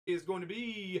is going to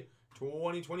be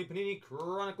 2020 Panini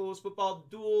Chronicles Football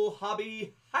Dual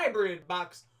Hobby Hybrid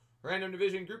Box. Random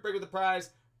division group break with the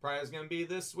prize. Prize is going to be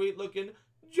this sweet looking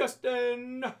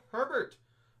Justin Herbert.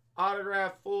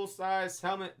 Autograph full size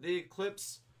helmet, the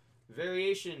Eclipse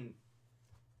variation.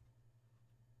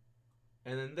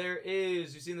 And then there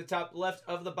is, you see in the top left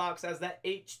of the box has that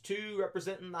H2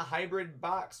 representing the hybrid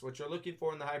box. What you're looking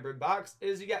for in the hybrid box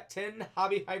is you got 10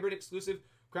 hobby hybrid exclusive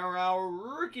Crown Royale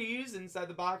rookies inside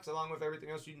the box, along with everything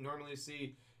else you normally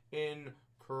see in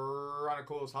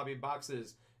Chronicles hobby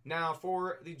boxes. Now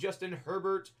for the Justin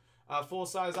Herbert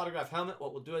full-size autograph helmet,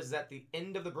 what we'll do is at the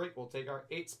end of the break, we'll take our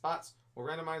 8 spots. We'll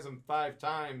randomize them 5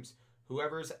 times.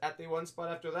 Whoever's at the 1 spot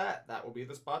after that, that will be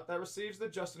the spot that receives the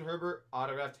Justin Herbert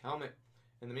autographed helmet.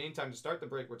 In the meantime, to start the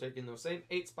break, we're taking those same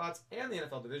 8 spots and the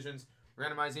NFL divisions,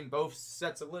 randomizing both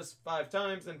sets of lists 5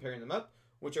 times, then pairing them up.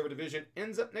 Whichever division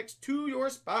ends up next to your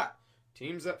spot.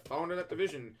 Teams that fall into that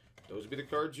division, those will be the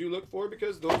cards you look for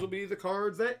because those will be the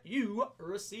cards that you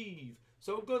receive.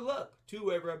 So good luck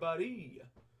to everybody.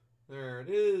 There it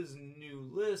is, new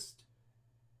list.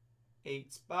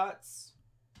 8 spots.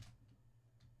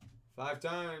 5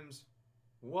 times.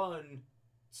 1,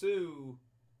 2,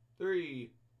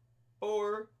 3,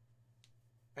 4,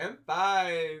 and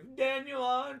 5. Daniel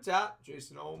on top,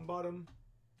 Jason on bottom.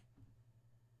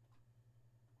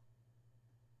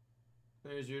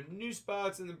 There's your new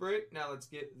spots in the break. Now let's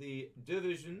get the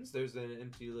divisions. There's an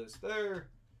empty list there.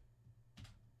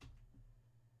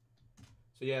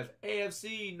 So you have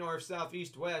AFC, North, South,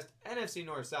 East, West, NFC,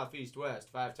 North, South, East, West.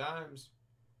 5 times.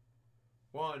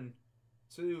 1,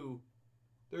 2,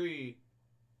 3,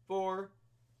 4.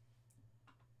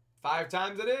 5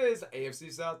 times it is.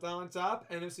 AFC South on top,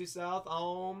 NFC South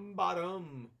on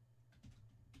bottom.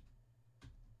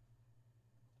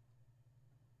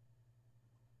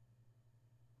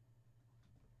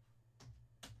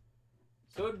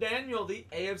 So Daniel, the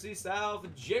AFC South,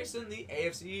 Jason, the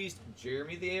AFC East,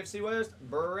 Jeremy, the AFC West,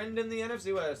 Brendan, the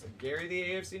NFC West, Gary, the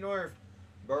AFC North,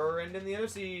 Brendan, the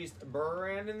NFC East,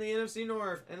 Brandon, the NFC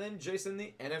North, and then Jason,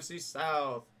 the NFC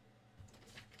South.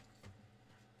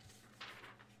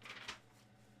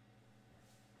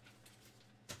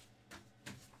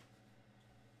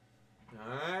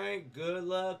 Alright, good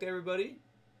luck, everybody.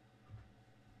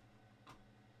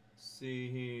 Let's see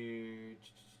here.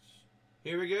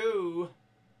 Here we go.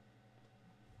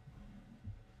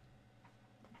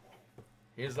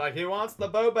 He's like he wants the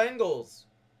Bo Bengals.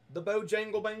 The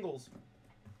Bojangle Bengals.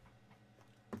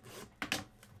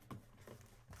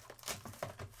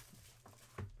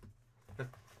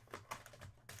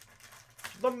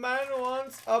 The man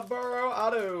wants a Burrow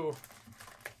auto.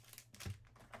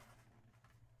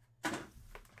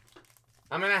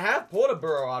 I mean, I have pulled a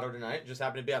Burrow auto tonight. Just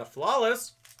happened to be out of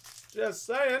flawless. Just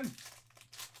saying.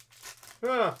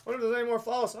 Huh. What if there's any more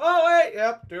flawless? Oh, wait.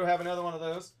 Yep. Do have another one of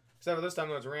those. Except for this time,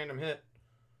 though, it's a random hit.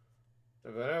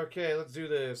 But okay, let's do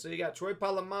this. So you got Troy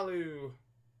Polamalu.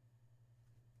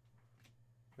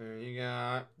 And you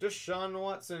got Deshaun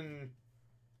Watson.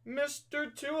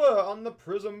 Mr. Tua on the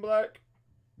Prism Black.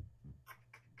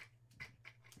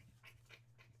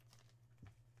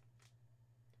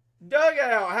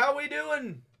 Dugout, how we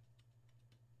doing?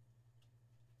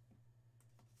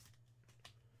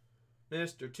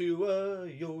 Mr. Tua,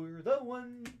 you're the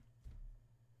one.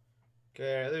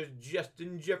 Okay, there's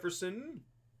Justin Jefferson.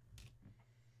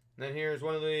 And then here's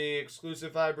one of the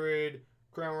exclusive hybrid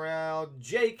Crown Royale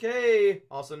JK,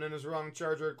 also known as Wrong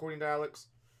Charger, according to Alex.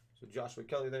 So Joshua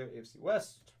Kelly there, AFC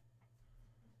West.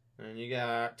 And you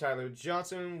got Tyler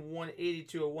Johnson,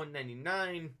 182 of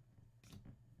 199.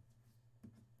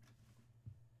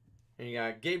 And you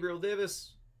got Gabriel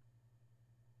Davis.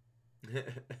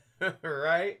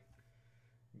 Right?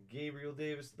 Gabriel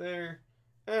Davis there.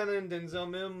 And then Denzel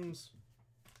Mims.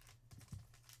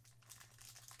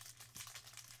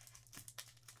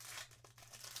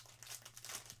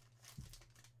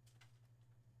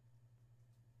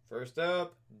 First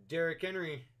up, Derrick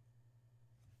Henry.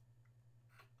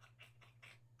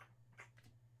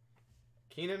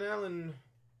 Keenan Allen.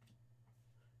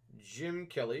 Jim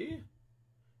Kelly.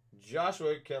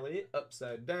 Joshua Kelly,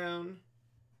 upside down.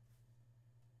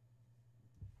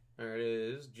 There it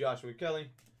is, Joshua Kelly.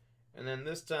 And then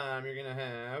this time you're going to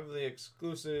have the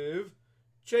exclusive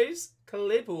Chase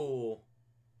Claypool.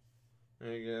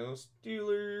 There you go,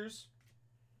 Steelers.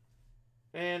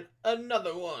 And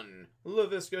another one,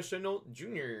 Laviska Shenault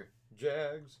Jr.,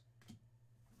 Jags.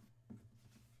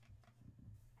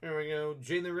 There we go,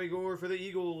 Jalen Reagor for the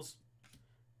Eagles.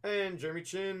 And Jeremy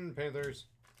Chin, Panthers.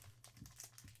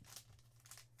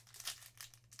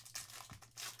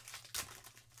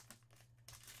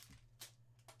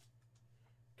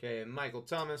 Okay, Michael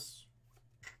Thomas.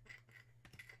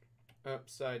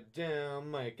 Upside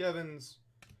down, Mike Evans.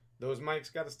 Those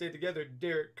mics got to stay together.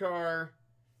 Derek Carr.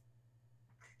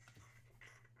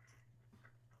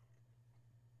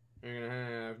 You're going to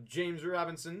have James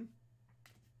Robinson.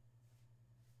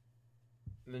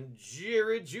 And then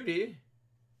Jerry Jeudy.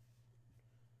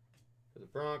 For the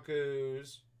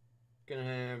Broncos. Going to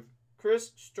have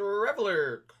Chris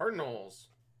Streveler, Cardinals.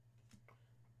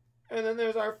 And then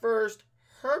there's our first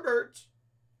Herbert.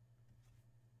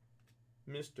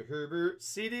 Mr. Herbert.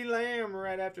 CeeDee Lamb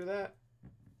right after that.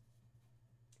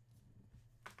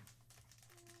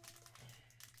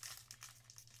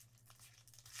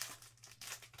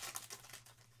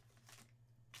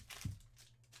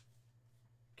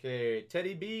 Okay,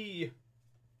 Teddy B.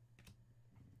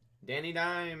 Danny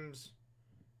Dimes.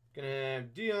 Gonna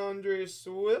have DeAndre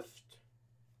Swift.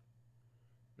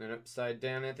 Then upside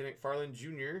down, Anthony McFarland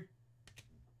Jr.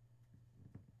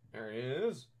 There he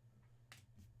is.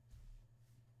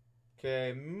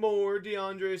 Okay, more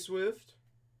DeAndre Swift.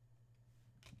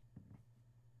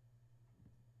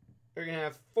 We're going to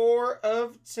have 4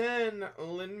 of 10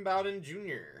 Lynn Bowden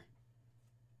Jr.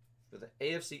 for the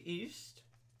AFC East.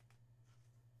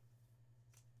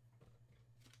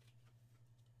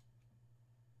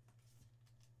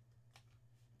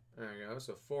 There we go.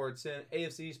 So 4 of 10.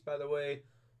 AFC East, by the way,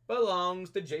 belongs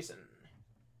to Jason.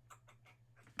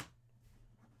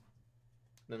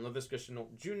 Then LaVisca Chenault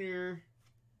Jr.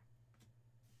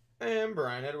 And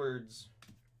Brian Edwards.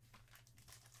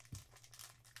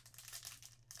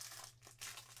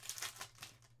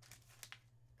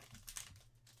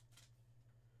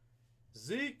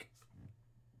 Zeke.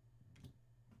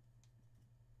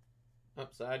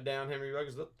 Upside down Henry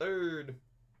Ruggs the third.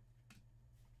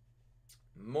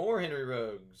 More Henry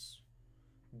Ruggs.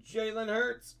 Jalen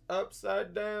Hurts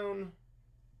upside down.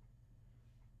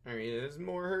 There he is.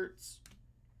 More Hurts.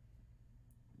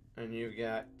 And you've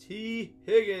got T.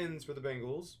 Higgins for the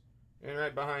Bengals. And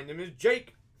right behind him is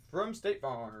Jake from State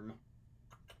Farm.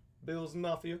 Bills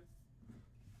Mafia.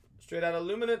 Straight out of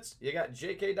Luminance, you got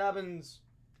J.K. Dobbins.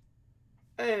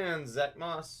 And Zach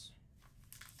Moss.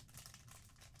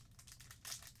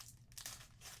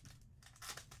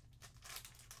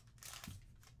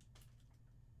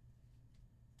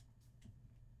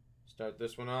 Start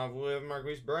this one off with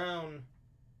Marquise Brown.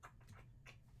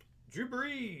 Drew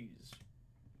Brees.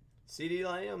 CeeDee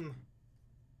Lamb.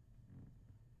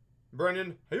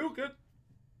 Brendan Haywood.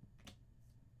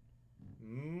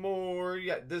 More. You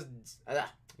got this.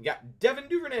 You got Devin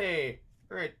Duvernay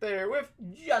right there with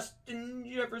Justin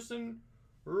Jefferson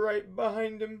right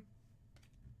behind him.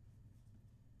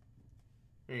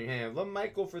 And you have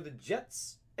LaMichael for the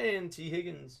Jets and T.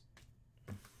 Higgins.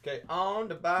 Okay, on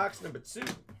to box number 2.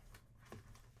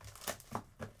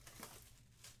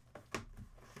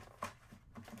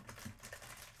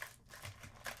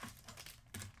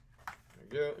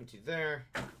 Go into there.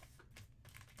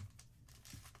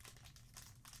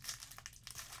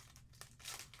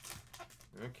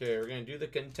 Okay, we're going to do the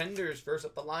contenders first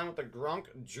up the line with the Gronk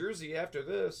jersey after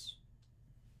this.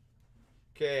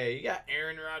 Okay, you got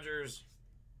Aaron Rodgers,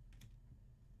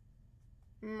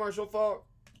 Marshall Faulk,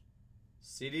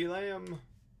 CeeDee Lamb,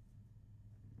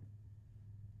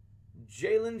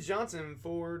 Jalen Johnson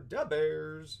for the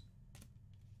Bears.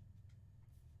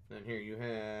 And here you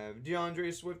have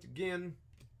DeAndre Swift again.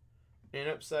 And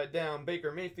upside down,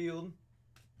 Baker Mayfield.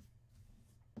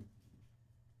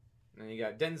 And you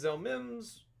got Denzel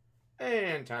Mims.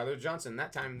 And Tyler Johnson.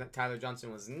 That time, that Tyler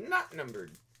Johnson was not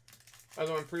numbered.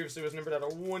 Other one previously was numbered out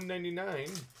of 199.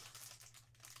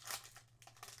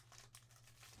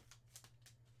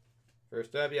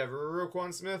 First up, you have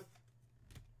Roquan Smith.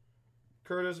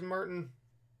 Curtis Martin.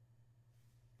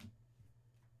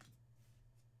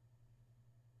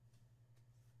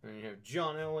 And you have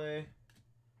John Elway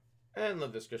and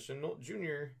LaVisca Chenault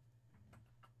Jr.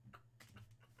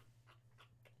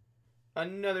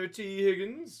 Another T.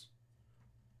 Higgins.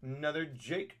 Another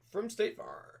Jake from State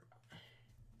Farm.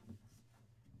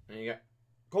 And you got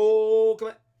Cole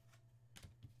Clement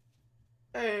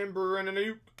and Brandon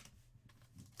Ayuk.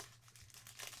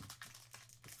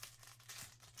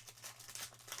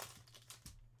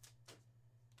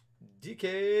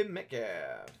 DK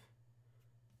Metcalf.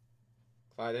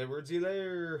 Clyde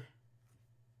Edwards-Helaire.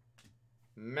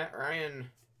 Matt Ryan.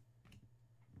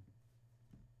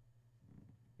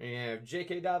 And you have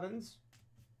J.K. Dobbins.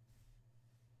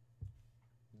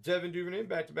 Devin Duvernay,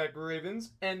 back-to-back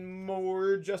Ravens. And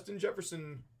more Justin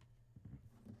Jefferson.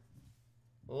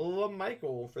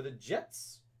 LaMichael for the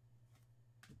Jets.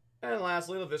 And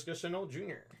lastly, LaVisca Chenault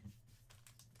Jr.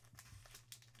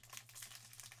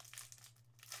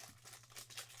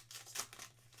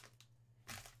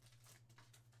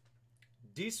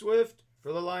 D Swift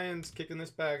for the Lions, kicking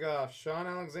this bag off. Sean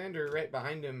Alexander right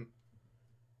behind him.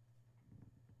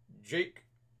 Jake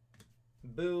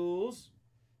Bills.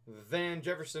 Van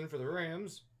Jefferson for the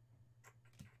Rams.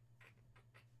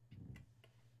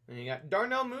 And you got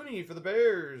Darnell Mooney for the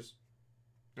Bears.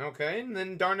 Okay, and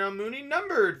then Darnell Mooney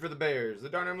numbered for the Bears. The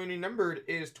Darnell Mooney numbered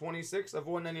is 26 of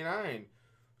 199.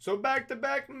 So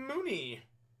back-to-back Mooney.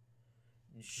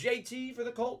 JT for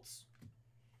the Colts.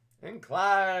 And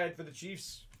Clyde for the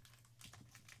Chiefs.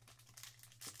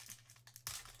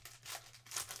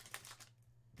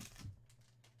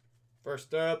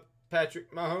 First up,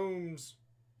 Patrick Mahomes.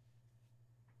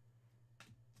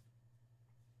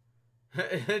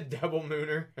 Double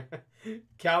Mooner.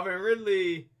 Calvin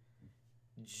Ridley.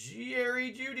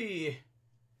 Jerry Jeudy.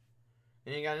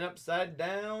 And you got an upside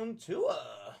down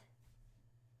Tua.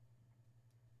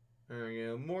 There we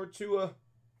go. More Tua.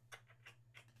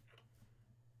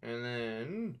 And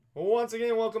then, once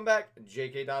again, welcome back,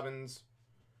 J.K. Dobbins.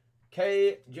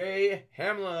 K.J.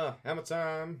 Hamler. Hammer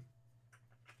time.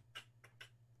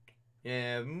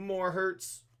 Yeah, more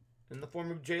Hurts in the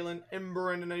form of Jalen and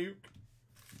Brandon Ayuk.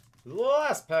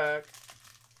 Last pack.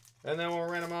 And then we'll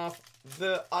random off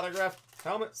the autographed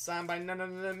helmet signed by none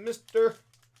other than Mr.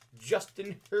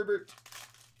 Justin Herbert.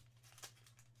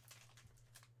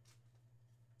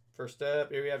 First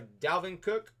up, here we have Dalvin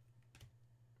Cook.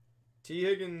 T.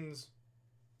 Higgins.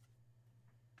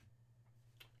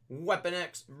 Weapon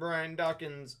X, Brian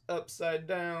Dawkins. Upside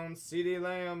down, C.D.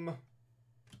 Lamb.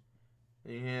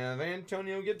 You have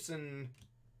Antonio Gibson.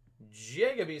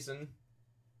 Jacob Eason.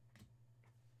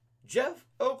 Jeff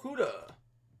Okuda.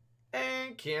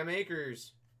 And Cam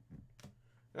Akers.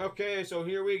 Okay, so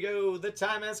here we go. The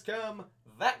time has come.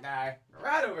 That guy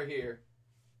right over here.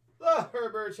 The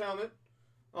Herbert helmet.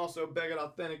 Also Beckett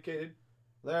authenticated.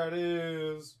 There it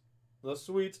is. The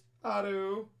sweet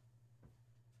auto.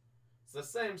 It's the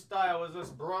same style as this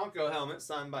Bronco helmet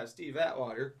signed by Steve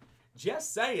Atwater.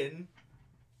 Just saying.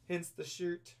 Hence the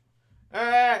shirt.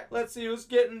 Alright, let's see who's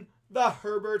getting the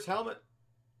Herbert helmet.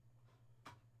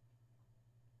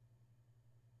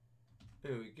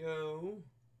 There we go.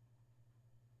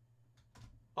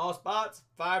 All spots,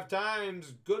 5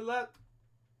 times. Good luck.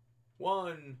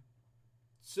 1,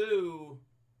 2,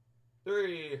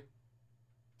 3,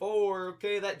 4.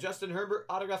 Okay, that Justin Herbert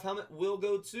autograph helmet will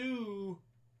go to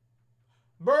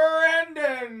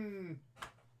Brandon.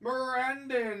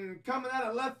 Brandon coming out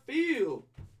of left field.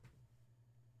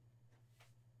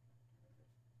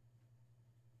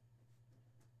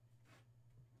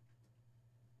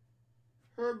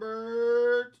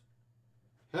 Herbert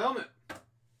helmet.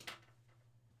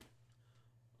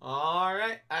 All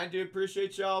right, I do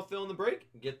appreciate y'all filling the break.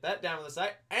 Get that down on the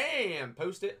site and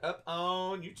post it up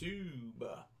on YouTube.